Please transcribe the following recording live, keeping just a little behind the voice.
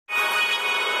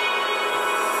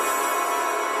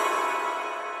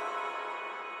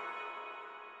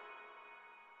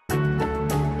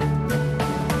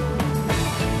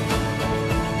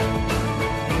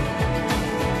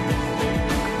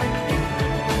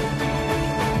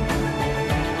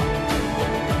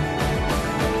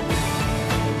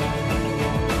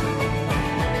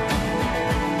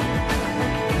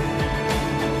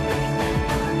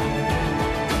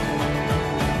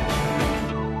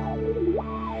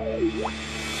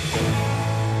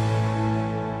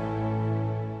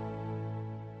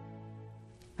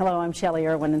Hello, I'm Shelley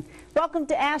Irwin, and welcome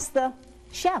to Ask the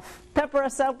Chef. Pepper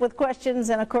us up with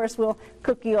questions, and of course we'll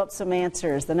cook you up some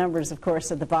answers. The numbers, of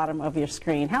course, at the bottom of your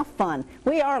screen. How fun.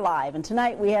 We are live, and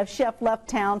tonight we have Chef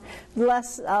Leftown,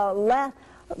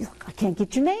 I can't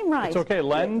get your name right. It's okay,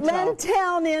 Len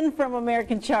Town in from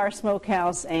American Char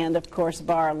Smokehouse and, of course,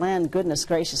 Bar. Len, goodness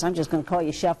gracious, I'm just going to call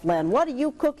you Chef Len. What are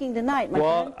you cooking tonight, my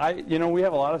friend? Well, we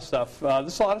have a lot of stuff.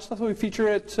 There's a lot of stuff that we feature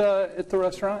at the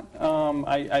restaurant.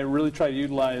 I really try to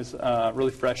utilize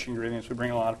really fresh ingredients. We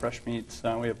bring a lot of fresh meats.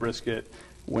 We have brisket,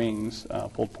 wings,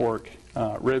 pulled pork,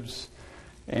 ribs,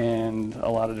 and a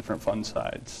lot of different fun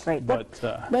sides. Great. But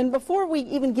before we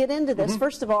even get into this,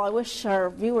 first of all, I wish our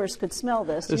viewers could smell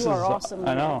this. You are awesome.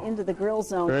 I know. Into the grill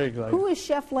zone. Very glad. Who is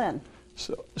Chef Len?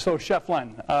 So Chef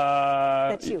Len.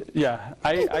 That's you. Yeah.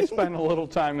 I spent a little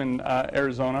time in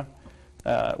Arizona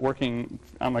working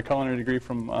on my culinary degree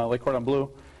from Lake Cordon Bleu.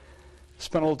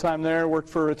 Spent a little time there, worked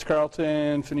for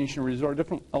Ritz-Carlton, Phoenician Resort,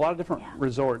 a lot of different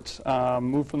resorts.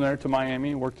 Moved from there to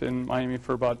Miami, worked in Miami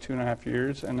for about 2.5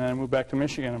 years, and then moved back to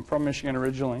Michigan. I'm from Michigan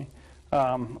originally.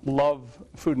 Love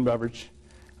food and beverage.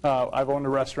 I've owned a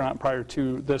restaurant prior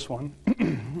to this one.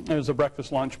 It was a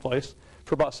breakfast lunch place.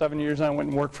 For about 7 years, I went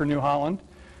and worked for New Holland.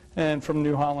 And from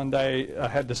New Holland, I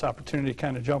had this opportunity to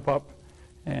kind of jump up.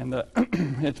 And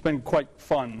it's been quite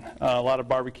fun. A lot of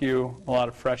barbecue, a lot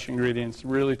of fresh ingredients.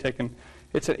 Really taken.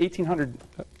 It's an 1800,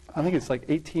 I think it's like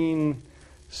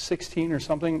 1816 or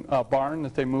something, barn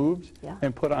that they moved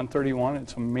and put on 31.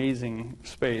 It's amazing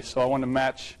space. So I wanted to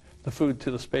match the food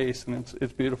to the space, and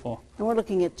it's beautiful. And we're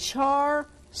looking at Char,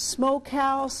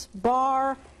 Smokehouse,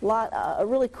 Bar, a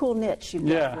really cool niche you've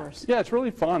got for us. Yeah, it's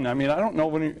really fun. I mean, I don't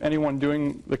know of anyone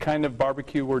doing the kind of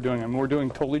barbecue we're doing. I mean, we're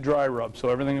doing totally dry rub, so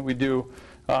everything that we do,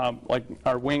 like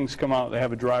our wings come out, they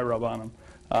have a dry rub on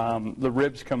them. The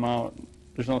ribs come out,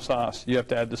 there's no sauce. You have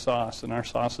to add the sauce, and our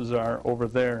sauces are over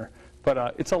there.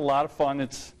 But it's a lot of fun.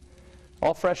 It's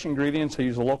all fresh ingredients. I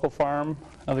use a local farm.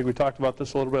 I think we talked about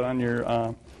this a little bit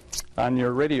on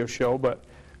your radio show, but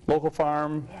local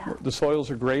farm. The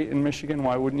soils are great in Michigan.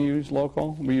 Why wouldn't you use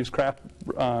local? We use craft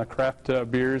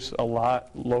beers a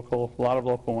lot of local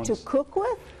ones. To cook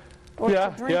with? Or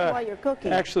to drink while you're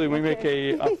cooking? Actually, we make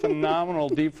a phenomenal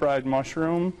deep-fried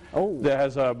mushroom that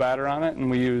has a batter on it,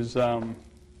 and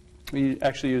we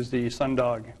actually use the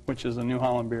Sundog, which is a New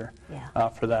Holland beer,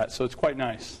 for that. So it's quite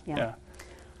nice. Yeah.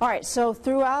 All right, so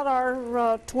throughout our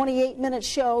 28-minute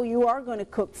show, you are going to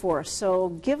cook for us. So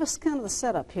give us kind of the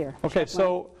setup here. Okay,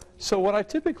 so what I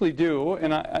typically do,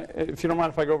 and if you don't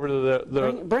mind if I go over to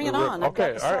the bring it on.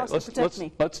 Okay, all right,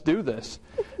 let's do this.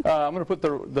 I'm going to put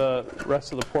the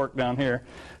rest of the pork down here.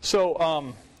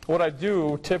 So what I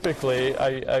do typically,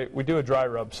 we do a dry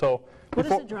rub. So what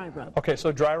is a dry rub? Okay,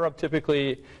 so dry rub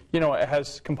typically, it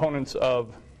has components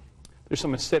of, there's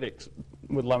some acidics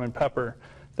with lemon pepper.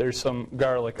 There's some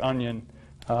garlic, onion,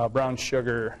 brown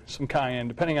sugar, some cayenne,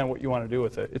 depending on what you want to do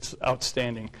with it. It's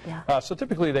outstanding. So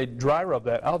typically they dry rub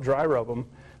that. I'll dry rub them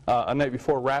a night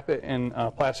before, wrap it in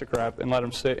plastic wrap, and let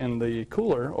them sit in the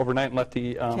cooler overnight and let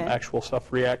the actual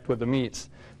stuff react with the meats.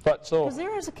 Because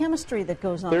there is a chemistry that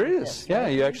goes on. There is,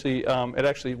 You actually, it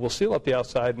actually will seal up the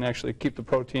outside and actually keep the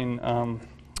protein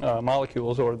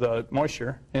molecules or the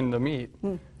moisture in the meat.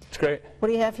 It's great. What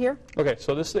do you have here? Okay,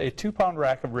 so this is a 2-pound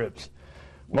rack of ribs.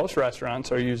 Most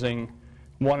restaurants are using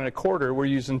 1 1/4. We're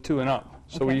using 2 and up.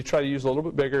 So we try to use a little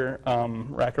bit bigger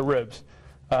rack of ribs.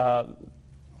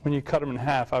 When you cut them in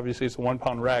half, obviously it's a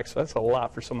 1-pound rack, so that's a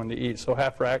lot for someone to eat. So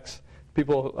half racks,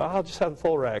 people, I'll just have the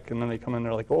full rack, and then they come in,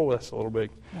 they're like, oh, that's a little big.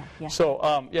 So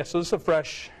so this is a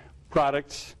fresh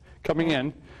product coming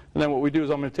in. And then what we do is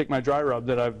I'm going to take my dry rub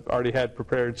that I've already had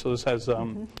prepared. So this has a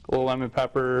little lemon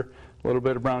pepper, a little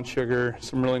bit of brown sugar,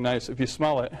 some really nice, if you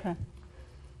smell it.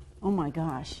 Oh my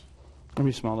gosh. Let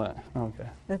me smell that. Okay.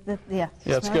 Yeah,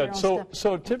 it's good.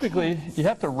 So typically you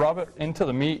have to rub it into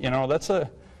the meat.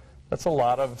 That's a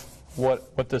lot of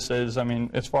what this is. I mean,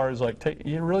 as far as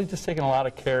you're really just taking a lot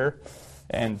of care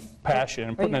and passion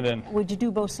and putting it in. Would you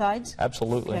do both sides?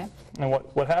 Absolutely. Okay. And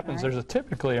what happens? There's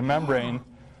typically a membrane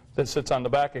that sits on the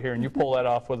back of here, and you pull that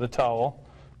off with a towel,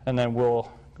 and then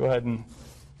we'll go ahead and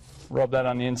rub that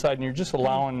on the inside, and you're just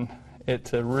allowing it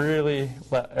to really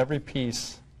let every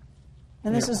piece.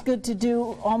 And this is good to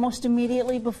do almost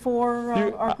immediately before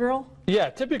our grill? Yeah,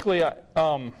 typically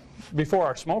before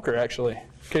our smoker, actually.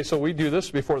 Okay, so we do this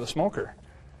before the smoker.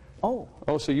 Oh,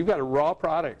 so you've got a raw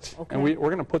product, and we're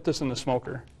going to put this in the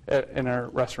smoker in our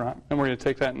restaurant, and we're going to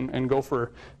take that and go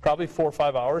for probably 4 or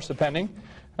 5 hours, depending.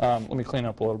 Let me clean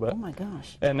up a little bit. Oh my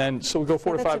gosh. And then, so we go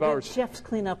 4 to 5 hours. Chefs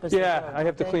clean up as Yeah, they go, I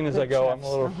have to okay? clean as Good I go. I'm chefs.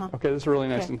 a little, okay, this is really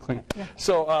nice Okay. and clean. Yeah.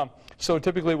 So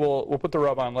typically we'll put the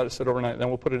rub on, let it sit overnight, then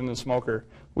we'll put it in the smoker.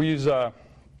 We use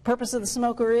Purpose of the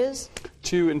smoker is?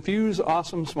 to infuse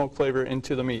awesome smoke flavor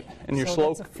into the meat. And your So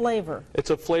slow, it's a flavor. it's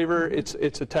a flavor. It's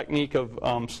a technique of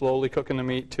slowly cooking the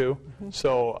meat too.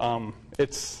 So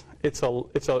it's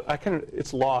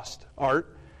lost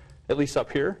art, at least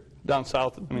up here. Down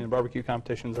south, I mean, the barbecue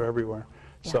competitions are everywhere.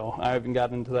 So I haven't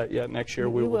gotten into that yet. Next year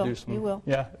we will do some. You will.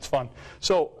 Yeah, it's fun.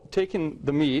 So taking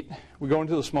the meat, we go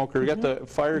into the smoker, we got the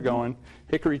fire going,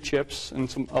 hickory chips and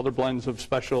some other blends of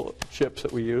special chips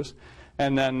that we use.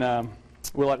 And then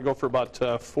we'll let it go for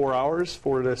about 4 hours,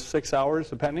 4 to 6 hours,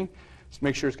 depending. Just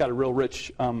make sure it's got a real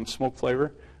rich smoke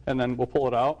flavor. And then we'll pull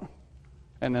it out.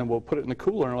 And then we'll put it in the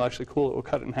cooler, and we'll actually cool it. We'll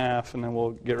cut it in half, and then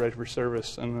we'll get ready for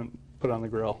service, and then put it on the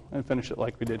grill and finish it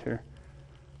like we did here.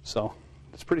 So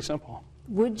it's pretty simple.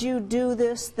 Would you do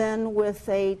this then with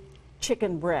a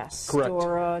chicken breast Correct.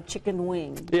 or a chicken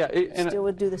wing? Yeah, Still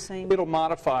would do the same? It'll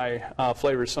modify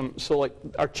flavors. So like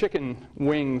our chicken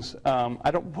wings,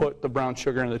 I don't put the brown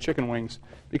sugar in the chicken wings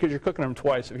because you're cooking them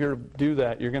twice. If you're to do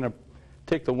that, you're going to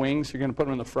take the wings, you're going to put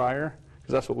them in the fryer,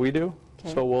 because that's what we do.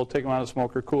 Okay. So we'll take them out of the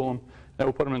smoker, cool them, then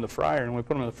we'll put them in the fryer. And when we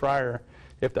put them in the fryer,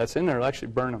 if that's in there, it'll actually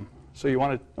burn them. So you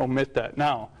want to omit that.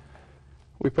 Now,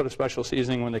 we put a special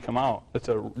seasoning when they come out. It's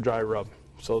a dry rub.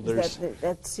 So there's...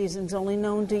 That season's only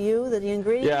known to you, the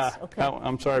ingredients? Yeah, Okay.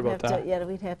 I'm sorry about that. Yeah,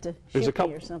 we'd have to There's a ship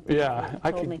couple, you or something. yeah.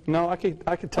 I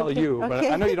could tell Okay, you, but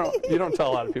okay. I know you don't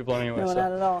tell a lot of people anyway. No, so.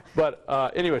 not at all. But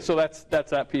anyway, so that's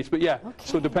that piece. But yeah,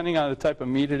 so Okay. depending on the type of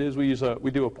meat it is, we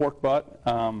do a pork butt.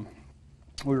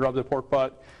 We rub the pork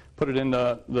butt, put it in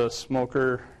the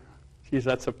smoker. Geez,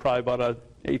 that's probably about a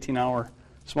 18-hour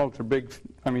smoke. They're big.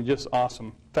 I mean, just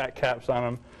awesome. Fat caps on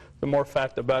them. The more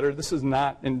fat, the better. This is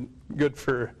not good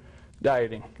for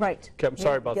dieting. Right. Okay, I'm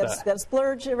sorry about that. Got to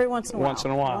splurge every once in a while. Once in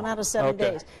a while. 1 out of 7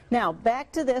 Okay. days. Now,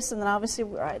 back to this, and then obviously,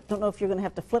 I don't know if you're going to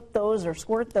have to flip those or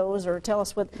squirt those or tell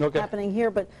us what's Okay. happening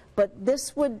here, but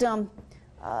this would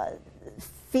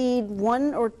feed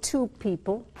 1 or 2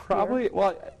 people. Probably, here.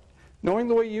 well, knowing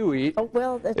the way you eat, Oh,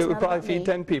 well, that's it would not probably about feed me.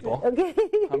 10 people. Okay.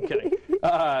 I'm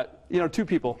kidding. 2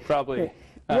 people, probably.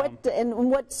 And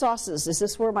what sauces? Is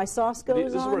this where my sauce goes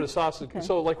This is on? where the sauce is. Okay.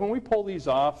 So, like when we pull these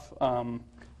off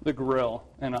the grill,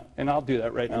 and I'll do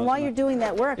that right now. And while you're doing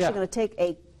that, we're actually Yeah. going to take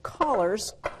a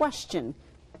caller's question.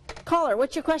 Caller,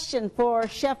 what's your question for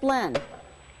Chef Len?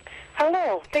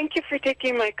 Hello. Thank you for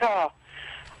taking my call.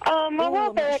 A I'm while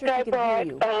not back sure if I we can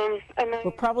hear brought,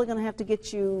 We're probably going to have to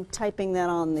get you typing that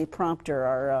on the prompter.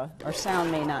 Our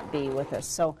sound may not be with us.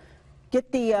 So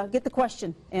get the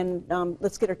question, and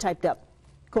let's get her typed up.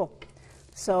 Cool.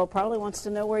 So probably wants to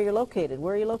know where you're located.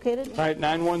 Where are you located? All right,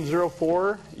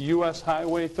 9104 U.S.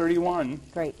 Highway 31,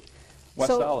 Great.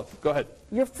 West So Olive. Go ahead.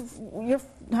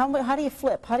 How do you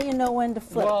flip? How do you know when to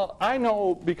flip? Well, I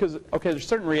know because, okay, there's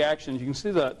certain reactions. You can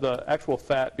see the actual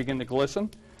fat begin to glisten,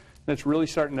 and it's really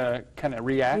starting to kind of You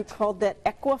react. called that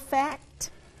Equifact.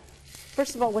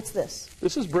 First of all, what's this?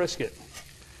 This is brisket.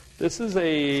 This is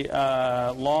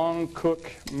a long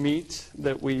cook meat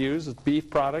that we use. It's beef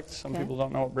product. Some Okay. people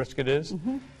don't know what brisket is.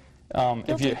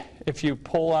 Guilty. If you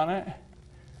pull on it,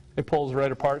 it pulls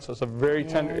right apart. So it's a very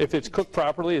tender. If it's cooked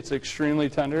properly, it's extremely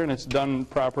tender, and it's done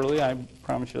properly. I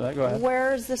promise you that. Go ahead.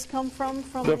 Where does this come from?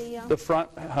 From The front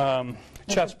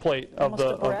chest plate of almost the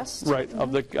the breast?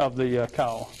 of the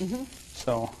cow.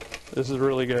 So this is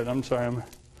really good. I'm sorry, I'm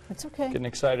It's okay. getting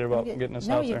excited about getting this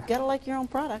no, out you've there. got to like your own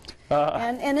product.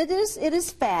 And it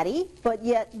is fatty, but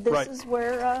yet this Right. is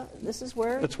where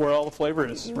That's where all the flavor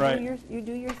is, you right? you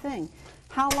do your thing.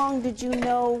 How long did you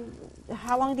know?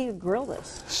 How long do you grill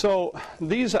this? So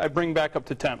these I bring back up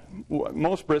to temp.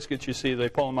 Most briskets you see, they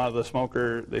pull them out of the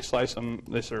smoker, they slice them,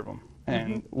 they serve them.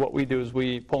 And what we do is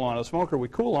we pull them out of the smoker, we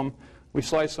cool them, we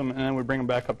slice them, and then we bring them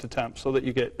back up to temp so that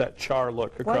you get that char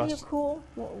look across. Why do you cool?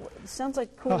 It sounds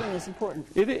like cooling is important.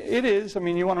 It is. I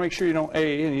mean, you want to make sure you don't,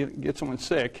 A, and you get someone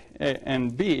sick,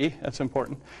 and B, that's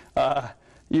important,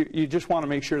 you just want to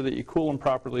make sure that you cool them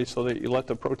properly so that you let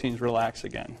the proteins relax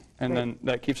again. And then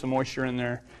that keeps the moisture in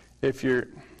there.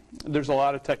 There's a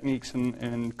lot of techniques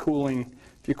in cooling.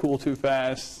 If you cool too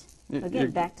fast,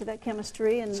 Again, back to that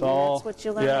chemistry, and that's all- what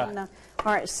you learn. yeah. And, all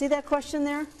right, see that question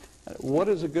there? What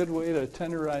is a good way to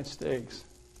tenderize steaks?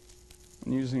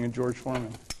 I'm using a George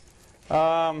Foreman.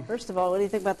 First of all, what do you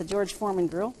think about the George Foreman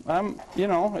grill? You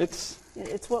know, it's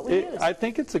what we use. I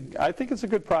think it's a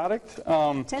good product.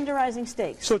 Tenderizing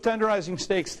steaks. So tenderizing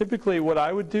steaks, typically what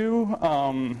I would do,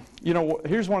 you know,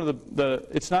 here's one of the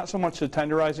it's not so much the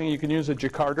tenderizing. You can use a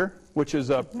jacarder, which is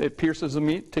it pierces the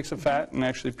meat, takes the fat, and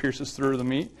actually pierces through the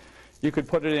meat. You could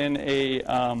put it in a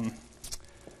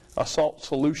salt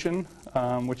solution,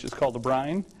 which is called a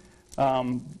brine.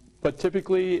 But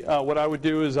typically, what I would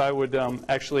do is I would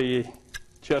actually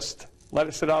just let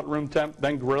it sit out at room temp,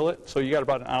 then grill it. So you got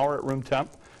about an hour at room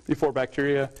temp before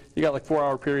bacteria. You got like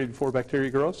 4-hour period before bacteria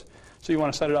grows. So you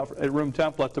want to set it out at room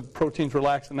temp, let the proteins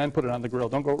relax, and then put it on the grill.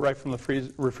 Don't go right from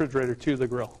the refrigerator to the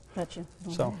grill. Gotcha.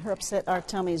 So upset our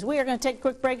tummies. We are going to take a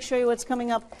quick break, show you what's coming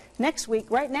up next week.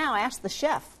 Right now, Ask the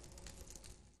Chef.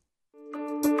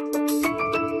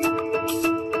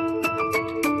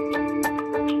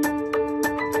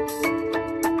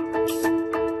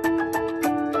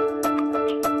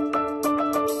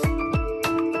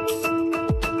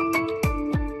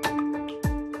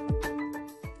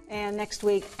 Next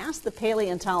week, Ask the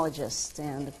Paleontologist,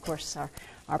 and of course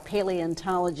our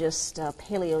paleontologist,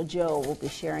 Paleo Joe, will be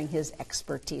sharing his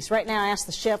expertise. Right now, Ask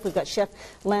the Chef. We've got Chef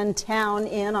Len Town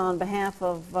in on behalf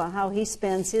of how he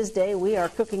spends his day. We are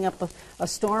cooking up a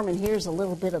storm, and here's a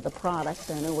little bit of the product.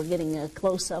 I know we're getting a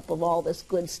close-up of all this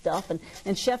good stuff.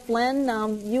 And Chef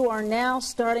Len, you are now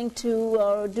starting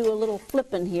to do a little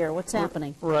flipping here. What's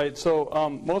happening? Right.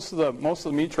 So most of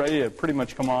the meat's ready to pretty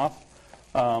much come off.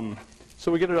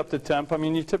 So we get it up to temp. I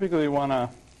mean, you typically want to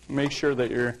make sure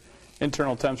that your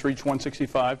internal temps reach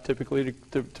 165, typically,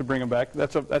 to bring them back.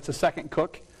 That's a second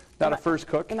cook, not a first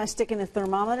cook. Am I sticking a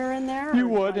thermometer in there? You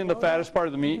would in the fattest part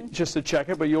of the meat, just to check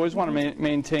it, but you always want to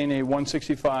maintain a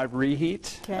 165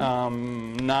 reheat,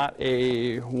 not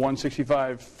a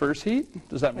 165 first heat.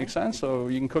 Does that make sense? So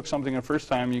you can cook something the first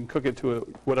time, you can cook it to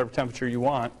whatever temperature you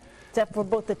want. Is that for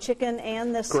both the chicken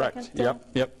and the Correct. second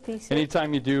Yep. piece?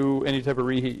 Anytime you do any type of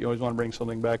reheat, you always want to bring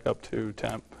something back up to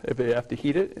temp. If you have to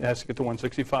heat it, it has to get to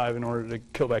 165 in order to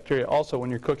kill bacteria. Also, when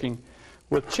you're cooking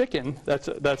with chicken,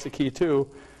 that's the key too,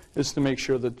 is to make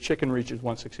sure the chicken reaches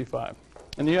 165.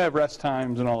 And you have rest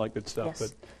times and all that good stuff,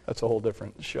 but that's a whole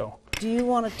different show. Do you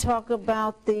want to talk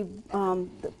about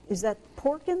is that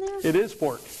pork in there? It is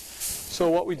pork. So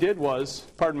what we did was,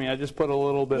 pardon me, I just put a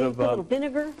little bit of a little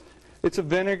vinegar. It's a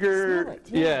vinegar, Smell it,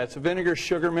 yeah. It's a vinegar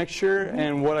sugar mixture,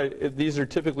 and these are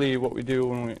typically what we do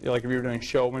when like if you're doing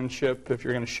showmanship, if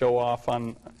you're going to show off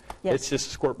on, it's just a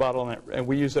squirt bottle, and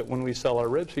we use it when we sell our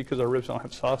ribs because our ribs don't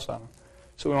have sauce on them.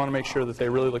 So we want to make sure that they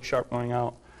really look sharp going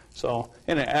out. So,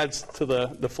 and it adds to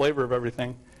the flavor of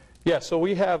everything. Yeah, so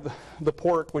we have the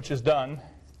pork, which is done,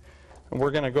 and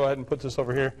we're going to go ahead and put this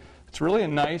over here. It's really a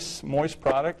nice, moist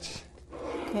product.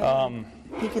 Okay.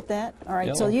 Peek at that. All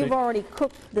right, so you've already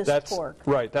cooked this pork.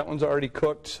 Right, that one's already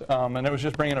cooked, and it was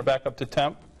just bringing it back up to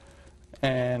temp.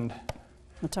 And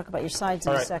we'll talk about your sides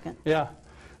in a second. Yeah.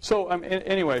 So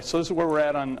anyway, so this is where we're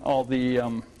at on all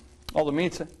the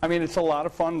meats. I mean, it's a lot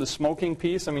of fun. The smoking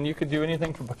piece. I mean, you could do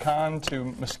anything from pecan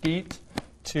to mesquite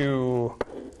to,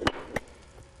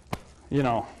 you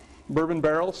know, bourbon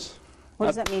barrels. What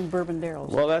does that mean, bourbon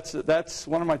barrels? Well, that's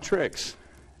one of my tricks.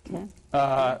 Okay.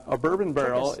 A bourbon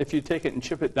barrel, if you take it and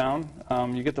chip it down,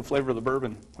 you get the flavor of the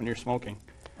bourbon when you're smoking.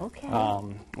 Okay.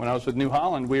 When I was with New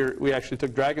Holland, we actually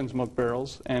took dragon's milk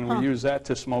barrels, and we used that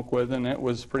to smoke with, and it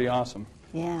was pretty awesome.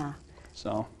 Yeah.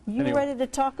 So, you ready to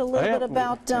talk a little bit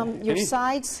about your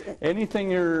sides? Anything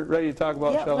you're ready to talk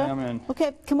about, Shelley, I'm in.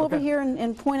 Okay, come over here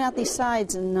and point out these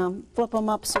sides and flip them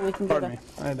up so we can get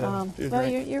well,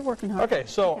 you're working hard. Okay,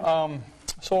 so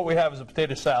so what we have is a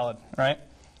potato salad, right?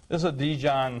 This is a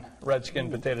Dijon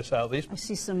Redskin potato salad. I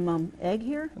see some egg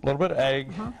here. A little bit of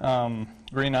egg,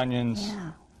 green onions.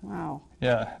 Yeah, wow.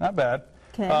 Yeah, not bad.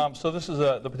 Okay. So this is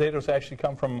the potatoes actually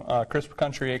come from Crisp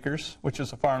Country Acres, which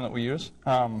is a farm that we use.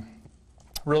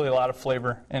 Really a lot of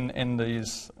flavor in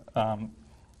these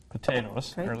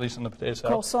potatoes, or at least in the potato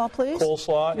salad. Coleslaw, please.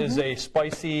 Coleslaw is a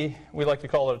spicy, we like to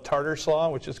call it a tartar slaw,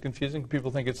 which is confusing.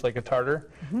 People think it's like a tartar,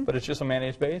 but it's just a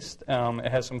mayonnaise based.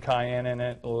 It has some cayenne in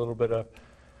it, a little bit of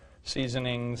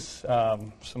seasonings,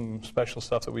 some special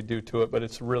stuff that we do to it, but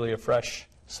it's really a fresh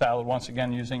salad. Once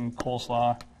again, using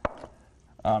coleslaw,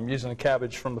 using the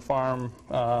cabbage from the farm.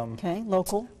 Okay,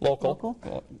 local.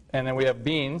 And then we have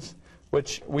beans,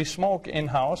 which we smoke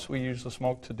in-house. We use the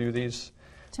smoke to do these.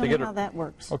 Tell me how that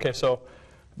works. Okay, so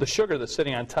the sugar that's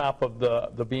sitting on top of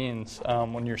the beans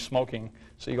when you're smoking,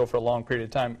 so you go for a long period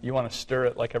of time, you want to stir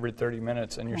it like every 30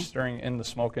 minutes, and you're stirring in the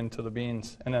smoke into the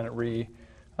beans, and then it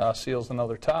seals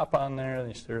another top on there, and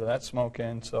you stir that smoke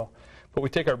in. So, but we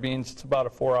take our beans, it's about a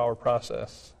 4-hour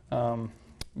process.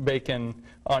 bacon,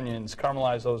 onions,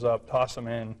 caramelize those up, toss them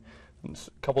in. A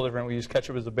couple different, we use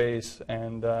ketchup as the base,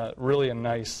 and really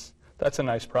that's a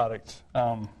nice product.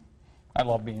 I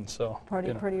love beans, so.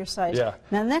 Prettier size. Yeah.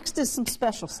 Now next is some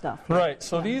special stuff. Right,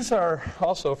 so these are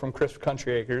also from Crisp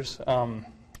Country Acres.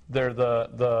 They're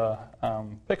the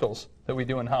pickles that we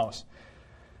do in-house.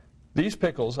 These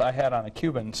pickles I had on a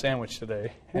Cuban sandwich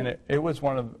today, and it was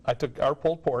I took our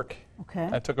pulled pork, Okay.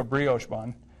 I took a brioche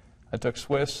bun, I took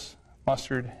Swiss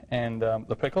mustard and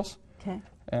the pickles, Okay.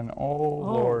 and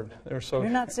Lord, they're so...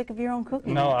 You're not sick of your own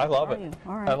cooking? No, I love are it. you?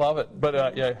 All right. I love it,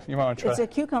 but yeah, you want to try. It's a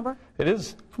cucumber. It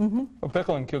is. A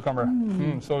pickle and cucumber.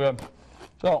 So good.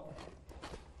 So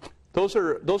those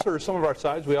are some of our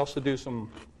sides. We also do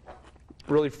some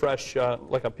really fresh,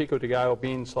 like a pico de gallo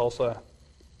bean salsa.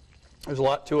 There's a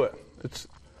lot to it.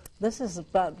 This is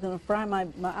about going to fry my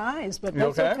eyes, but You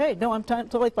that's okay? okay. No, I'm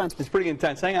totally fine. It's pretty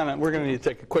intense. Hang on, we're going to need to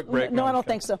take a quick break. No, I I'm don't just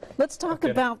think so. Let's talk Okay.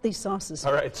 about these sauces.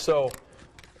 All right, so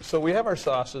we have our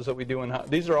sauces that we do in.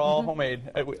 These are all homemade.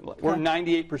 We're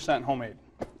 98% homemade.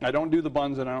 I don't do the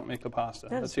buns and I don't make the pasta.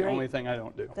 That's the great. only thing I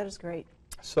don't do. That is great.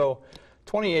 So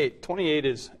 28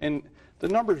 is, and the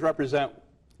numbers represent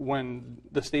when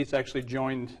the states actually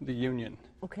joined the Union.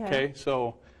 Okay.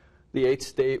 So the 8th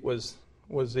state was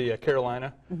the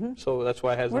Carolina. So that's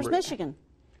why it has Where's number. Michigan?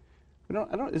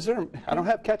 I don't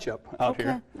have ketchup out Okay.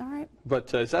 here. All right.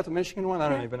 But is that the Michigan one? I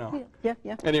don't even know. Yeah.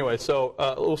 Anyway, so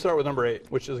we'll start with number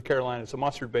 8, which is a Carolina. It's a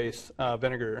mustard-based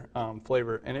vinegar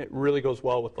flavor, and it really goes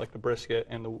well with like the brisket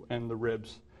and the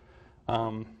ribs.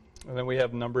 And then we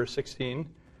have number 16,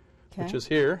 which Okay. is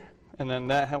here, and then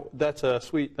that's a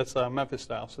sweet. That's Memphis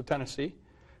style, so Tennessee.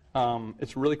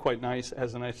 It's really quite nice. It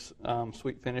has a nice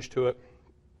sweet finish to it.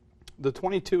 The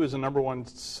 22 is the number 1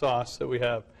 sauce that we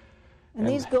have. And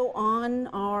these go on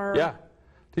our... Yeah.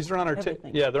 These are on our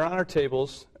Everything. they're on our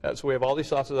tables. So we have all these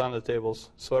sauces on the tables,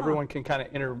 so everyone can kind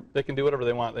of they can do whatever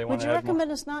they want. They want Would to you add more.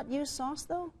 recommend us not use sauce,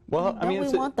 though? Well, I mean, don't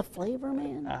it's we want the flavor,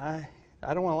 man?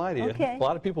 I don't want to lie to you. Okay. A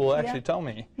lot of people will actually Yeah. tell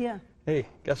me, Yeah. "Hey,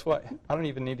 guess what? I don't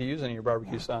even need to use any of your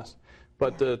barbecue sauce."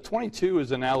 But the 22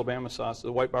 is an Alabama sauce,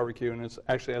 the white barbecue, and it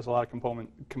actually has a lot of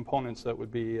components that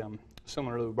would be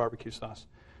similar to the barbecue sauce.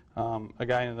 A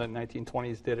guy in the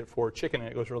 1920s did it for chicken, and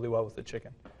it goes really well with the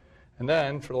chicken. And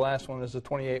then for the last one is the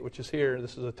 28, which is here.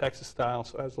 This is a Texas style,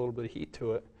 so it has a little bit of heat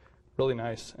to it. Really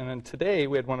nice. And then today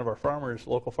we had one of our farmers,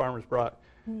 local farmers,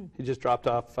 he just dropped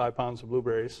off 5 pounds of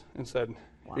blueberries and said,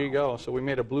 "Here you go." So we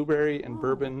made a blueberry and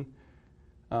bourbon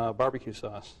barbecue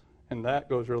sauce, and that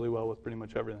goes really well with pretty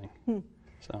much everything.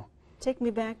 So. Take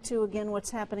me back to, again, what's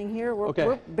happening here. We're Okay.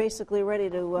 we're basically ready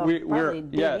to probably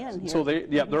dig in here. So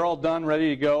they're all done, ready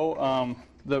to go.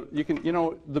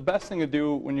 The best thing to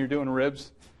do when you're doing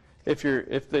ribs,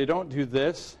 if they don't do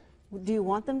this, Do you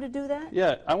want them to do that?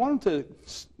 yeah, I want them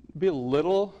to be a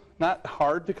little, not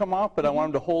hard to come off, but I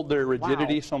want them to hold their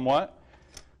rigidity Wow. somewhat.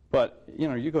 But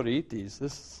you go to eat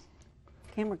these.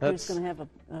 Camera crew's That's- going to have a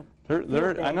They're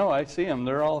field I day. know, I see them.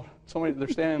 They're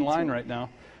standing in line right now.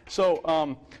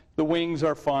 So the wings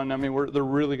are fun. I mean, they're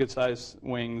really good size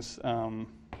wings.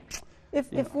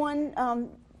 If one,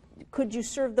 could you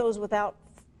serve those without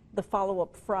the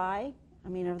follow-up fry? I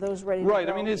mean, are those ready to Right.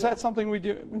 go? I mean, is that something we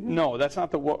do? No, that's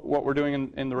not what we're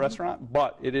doing in the restaurant,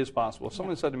 but it is possible. If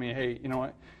someone said to me, "Hey, you know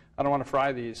what? I don't want to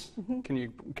fry these. Can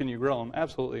you grill them?"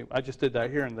 Absolutely. I just did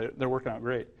that here, and they're working out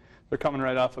great. They're coming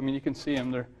right off. I mean, you can see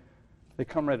them. They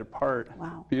come right apart.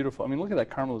 Wow. Beautiful. I mean, look at that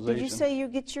caramelization. Did you say you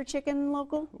get your chicken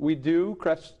local? We do,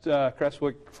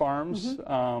 Crestwick Farms,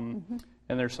 and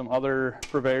there's some other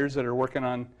purveyors that are working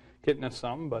on getting us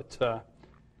some, but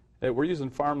we're using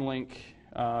FarmLink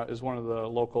as one of the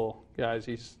local guys.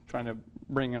 He's trying to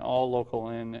bring it all local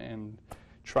in and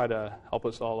try to help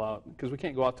us all out, because we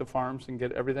can't go out to farms and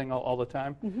get everything all the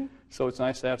time. So it's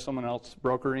nice to have someone else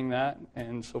brokering that,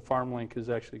 and so FarmLink is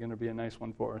actually going to be a nice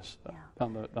one for us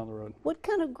down the road. What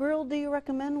kind of grill do you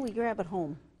recommend we grab at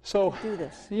home? So do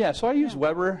this? Yeah, so I use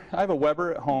Weber. I have a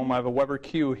Weber at home. I have a Weber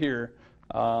Q here.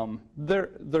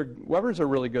 Webers are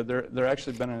really good. They're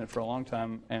actually been in it for a long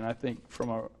time, and I think from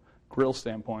a grill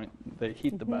standpoint, they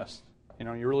heat the best.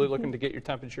 You're really looking to get your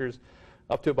temperatures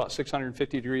up to about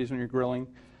 650 degrees when you're grilling.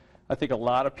 I think a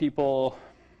lot of people,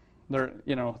 you're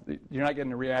not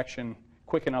getting a reaction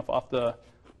quick enough off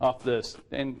this.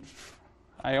 And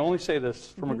I only say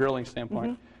this from a grilling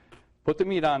standpoint. Put the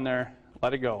meat on there,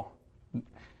 let it go.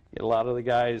 A lot of the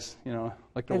guys,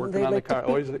 like they're working they on the like to car.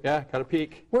 Always, got to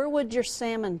peek. Where would your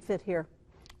salmon fit here?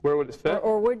 Where would it fit?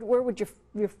 Or where would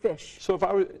your fish? So if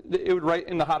it would right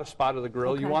in the hottest spot of the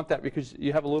grill. Okay. You want that because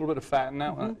you have a little bit of fat in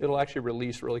that one. It'll actually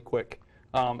release really quick.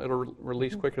 It'll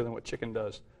release quicker than what chicken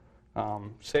does.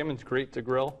 Salmon's great to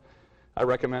grill. I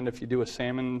recommend if you do a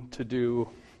salmon to do.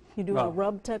 You do a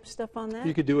rub type stuff on that?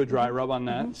 You could do a dry rub on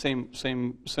that.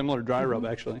 Similar dry rub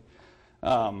actually.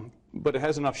 But it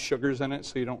has enough sugars in it,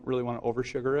 so you don't really want to over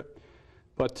sugar it.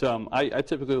 But I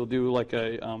typically will do like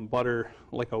a butter,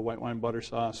 like a white wine butter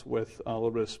sauce with a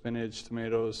little bit of spinach,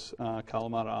 tomatoes,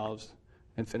 Kalamata olives,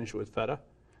 and finish it with feta,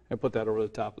 and put that over the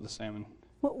top of the salmon.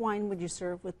 What wine would you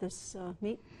serve with this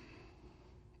meat?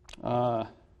 A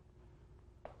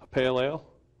pale ale.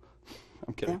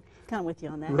 I'm kidding. Yeah, kind of with you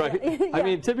on that. Right. Yeah. I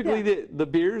mean, typically the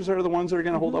beers are the ones that are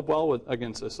going to hold up well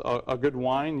against this. A good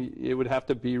wine, it would have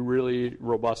to be really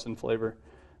robust in flavor.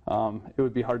 It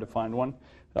would be hard to find one.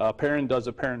 Perrin does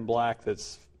a Perrin Black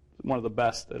that's one of the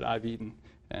best that I've eaten,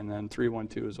 and then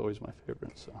 312 is always my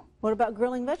favorite. So. What about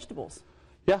grilling vegetables?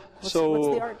 Yeah. What's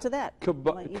the art to that?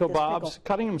 Kebabs,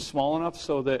 cutting them small enough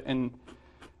so that and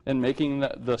making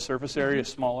the surface area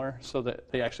smaller so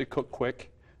that they actually cook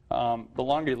quick. The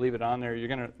longer you leave it on there,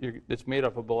 it's made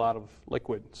up of a lot of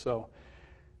liquid. So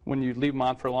when you leave them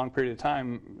on for a long period of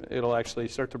time, it'll actually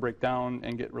start to break down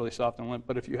and get really soft and limp.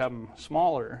 But if you have them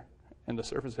smaller, and the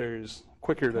surface area is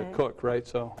quicker to cook, right?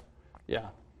 So, yeah,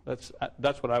 that's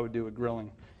what I would do with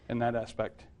grilling in that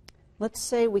aspect. Let's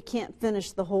say we can't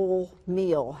finish the whole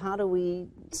meal. How do we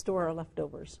store our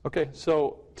leftovers? Okay,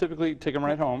 so typically take them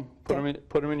right home, put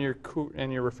them in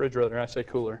your refrigerator. I say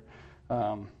cooler.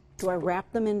 Do I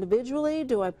wrap them individually?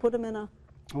 Do I put them in a?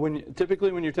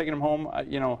 Typically, when you're taking them home,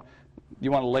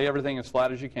 you want to lay everything as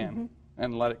flat as you can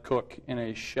and let it cook in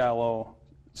a shallow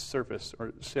surface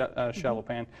or shallow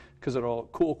pan, because it'll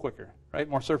cool quicker, right?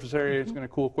 More surface area, it's going to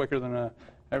cool quicker than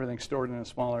everything stored in a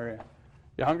small area.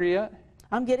 You hungry yet?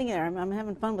 I'm getting there. I'm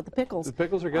having fun with the pickles. The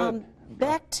pickles are good.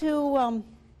 Back to,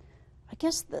 I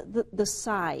guess, the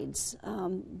sides.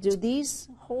 Do these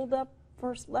hold up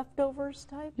for leftovers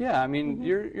type? Yeah, I mean,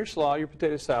 your slaw, your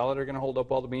potato salad are going to hold up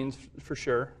all the beans for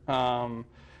sure.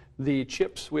 The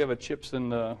chips, we have a chips in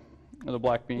the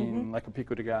black bean, like a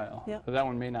pico de gallo. Yep. That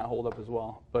one may not hold up as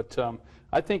well. But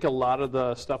I think a lot of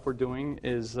the stuff we're doing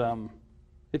is,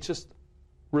 it's just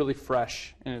really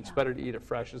fresh, and it's better to eat it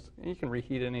fresh. You can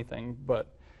reheat anything,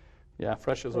 but yeah,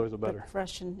 fresh is always a better.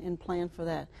 Fresh and plan for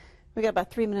that. We got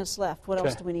about 3 minutes left. What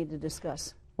else do we need to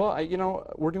discuss? Well,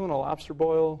 we're doing a lobster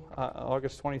boil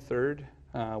August 23rd,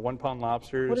 1 pound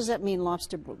lobsters. What does that mean,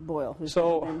 lobster boil?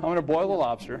 So I'm going to boil the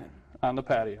lobster on the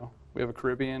patio. We have a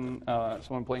Caribbean,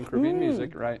 someone playing Caribbean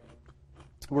music, right?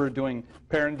 We're doing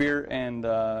Perrin beer and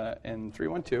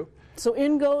 312. So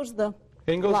in goes the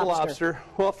lobster.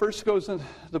 Well, first goes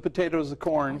the potatoes, the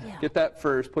corn. Get that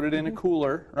first. Put it in a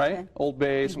cooler, right? Okay. Old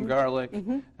Bay, some garlic.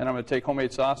 And I'm going to take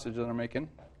homemade sausage that I'm making.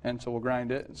 And so we'll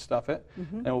grind it and stuff it.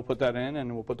 And we'll put that in,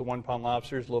 and we'll put the 1 pound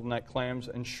lobsters, little neck clams,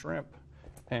 and shrimp.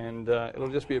 And it'll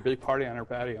just be a big party on our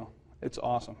patio. It's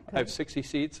awesome. I have 60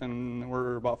 seats, and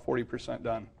we're about 40%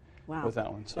 done with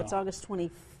that one. So. That's August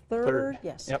 23rd?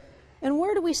 Yes. Yep. And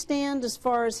where do we stand as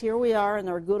far as here we are in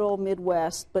our good old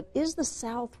Midwest, but is the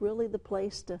South really the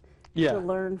place to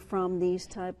learn from these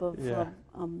type of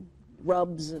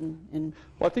rubs and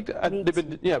well, I think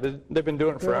they've been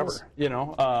doing it forever,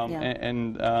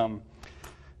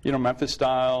 Memphis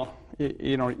style,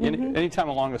 anytime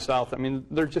along the South. I mean,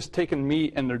 they're just taking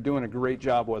meat and they're doing a great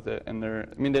job with it, and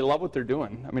they love what they're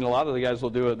doing. I mean, a lot of the guys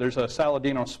will do it. There's a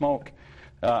Saladino Smoke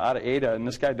out of Ada, and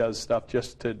this guy does stuff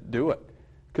just to do it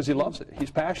because he loves it.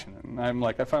 He's passionate, and I'm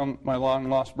like, I found my long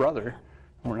lost brother.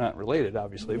 We're not related,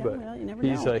 obviously, but you never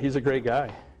know. He's a great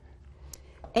guy.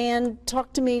 And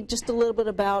talk to me just a little bit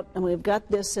about, and we've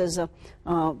got this as a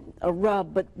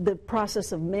rub, but the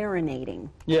process of marinating.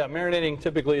 Yeah, marinating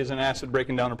typically is an acid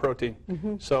breaking down a protein.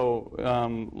 So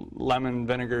lemon,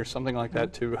 vinegar, something like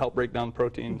that to help break down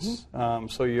proteins.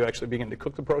 So you actually begin to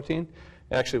cook the protein.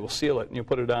 It actually will seal it, and you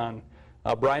put it on.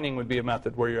 Brining would be a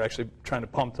method where you're actually trying to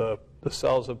pump the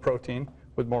cells of protein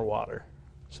with more water.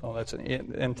 So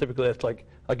and typically that's like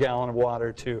a gallon of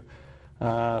water to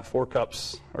 4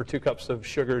 cups or 2 cups of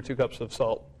sugar, 2 cups of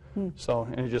salt. So,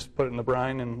 and you just put it in the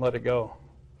brine and let it go.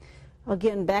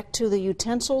 Again, back to the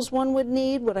utensils one would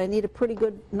need. Would I need a pretty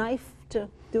good knife to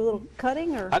do a little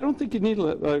cutting? Or? I don't think you need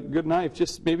a good knife,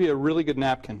 just maybe a really good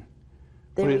napkin.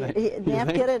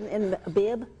 Napkin and a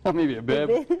bib? Oh, maybe a bib.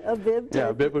 A bib? Yeah,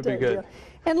 a bib would be good.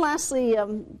 And lastly,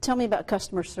 tell me about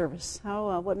customer service.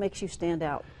 What makes you stand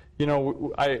out?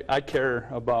 I care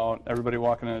about everybody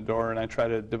walking in the door, and I try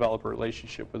to develop a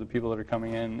relationship with the people that are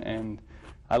coming in, and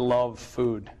I love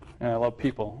food, and I love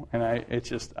people, and I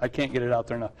can't get it out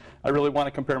there enough. I really want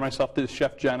to compare myself to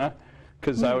Chef Jenna,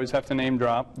 because I always have to name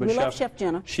drop. But we love Chef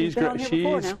Jenna. She's great.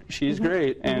 She's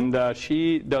great, and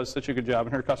she does such a good job,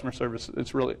 and her customer service,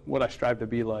 it's really what I strive to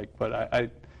be like. But I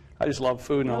I just love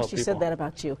food and I Well, love she people. said that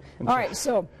about you. All right,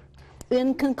 so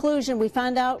in conclusion, we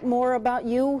find out more about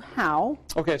you how?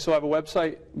 Okay, so I have a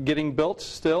website getting built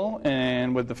still,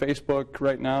 and with the Facebook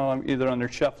right now, I'm either under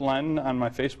Chef Len on my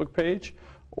Facebook page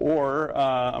or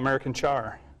American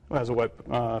Char, who has a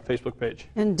Facebook page.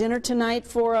 And dinner tonight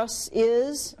for us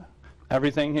is?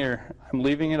 Everything here. I'm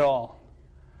leaving it all.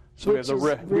 So Which we is have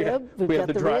the rib. We've we have got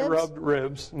the the dry ribs, rubbed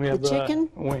ribs. We have the chicken,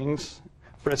 wings,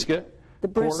 brisket, the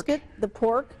brisket, the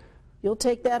pork. You'll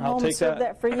take that I'll home and take serve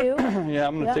that for you? Yeah,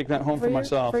 I'm going to take that home for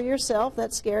myself. For yourself,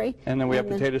 that's scary. And then we have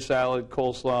potato salad,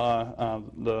 coleslaw,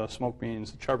 the smoked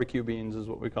beans, the barbecue beans is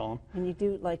what we call them. And you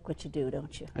do like what you do,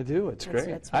 don't you? I do. It's great.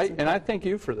 That's what's And I thank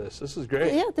you for this. This is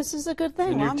great. Yeah, this is a good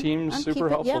thing. And your I'm- team's I'm super keeping-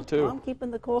 helpful, yeah, too. I'm keeping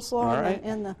the coleslaw All and, right.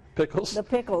 and the Pickles? The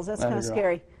pickles. That's There kind of you go.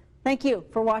 scary. Thank you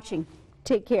for watching.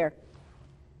 Take care.